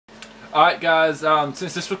Alright guys,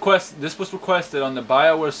 since this was requested on the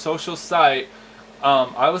BioWare social site,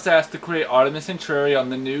 I was asked to create Artemis Entreri on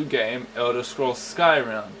the new game, Elder Scrolls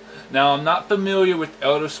Skyrim. Now I'm not familiar with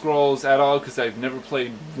Elder Scrolls at all because I've never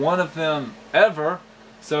played one of them ever,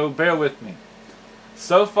 so bear with me.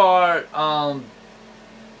 So far,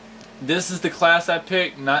 this is the class I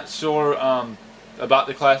picked, not sure about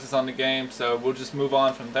the classes on the game, so we'll just move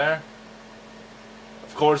on from there.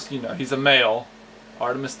 Of course, you know, he's a male.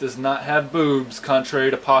 Artemis does not have boobs, contrary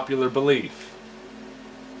to popular belief.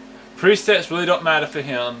 Presets really don't matter for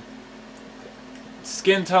him.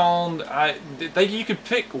 Skin tone, you can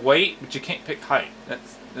pick weight, but you can't pick height.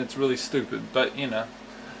 That's really stupid. But you know,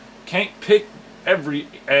 can't pick every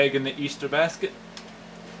egg in the Easter basket.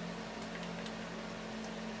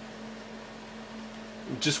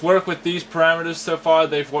 Just work with these parameters so far.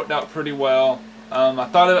 They've worked out pretty well. I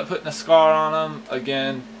thought about putting a scar on them.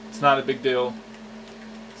 Again, it's not a big deal.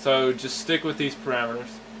 So just stick with these parameters.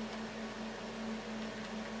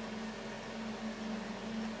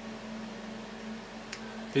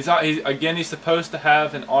 He's supposed to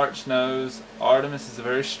have an arched nose. Artemis is a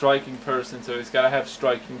very striking person, so he's got to have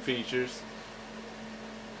striking features.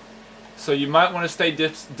 So you might want to stay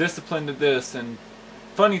disciplined to this. And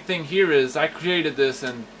funny thing here is, I created this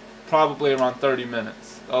in probably around 30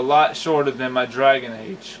 minutes. A lot shorter than my Dragon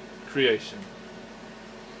Age creation,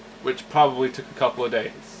 which probably took a couple of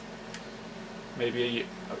days. Maybe a year.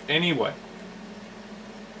 Anyway.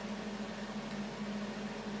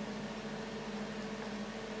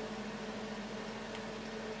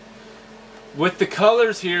 With the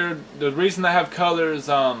colors here, the reason I have colors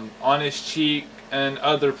on his cheek and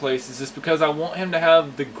other places is because I want him to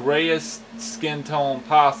have the grayest skin tone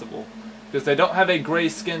possible. Because they don't have a gray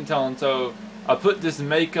skin tone, so I put this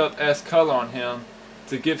makeup-esque color on him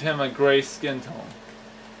to give him a gray skin tone.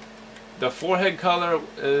 The forehead color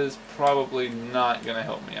is probably not going to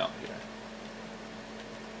help me out here.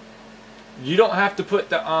 You don't have to put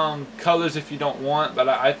the colors if you don't want, but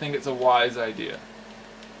I think it's a wise idea.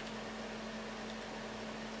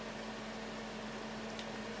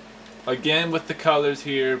 Again, with the colors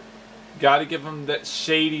here, got to give them that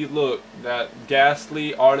shady look, that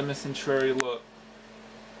ghastly Artemis Entreri look.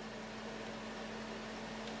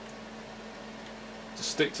 Just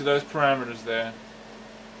stick to those parameters there.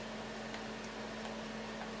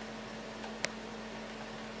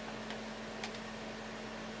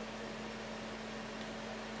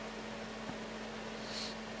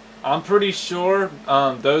 I'm pretty sure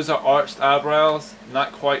those are arched eyebrows.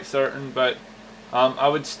 Not quite certain, but I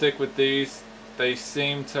would stick with these. They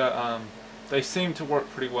seem to work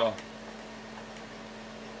pretty well.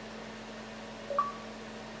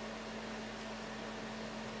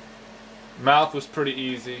 Mouth was pretty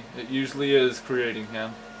easy. It usually is creating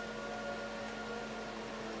him.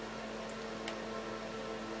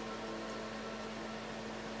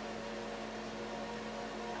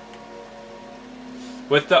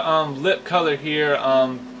 With the lip color here,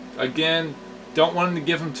 again, don't want to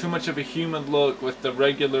give him too much of a human look with the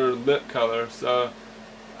regular lip color, so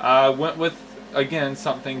I went with, again,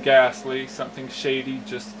 something ghastly, something shady,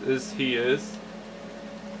 just as he is.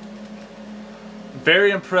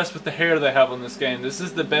 Very impressed with the hair they have on this game. This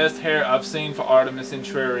is the best hair I've seen for Artemis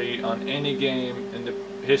Entreri on any game in the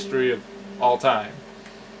history of all time.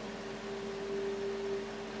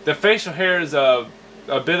 The facial hair is a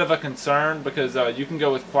bit of a concern because you can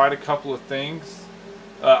go with quite a couple of things.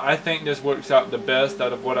 I think this works out the best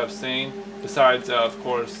out of what I've seen. Besides, of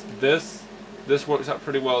course, this works out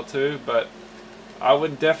pretty well too, but I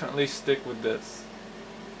would definitely stick with this.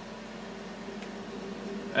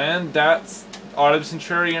 And that's Artemis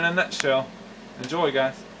Entreri in a nutshell. Enjoy,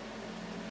 guys.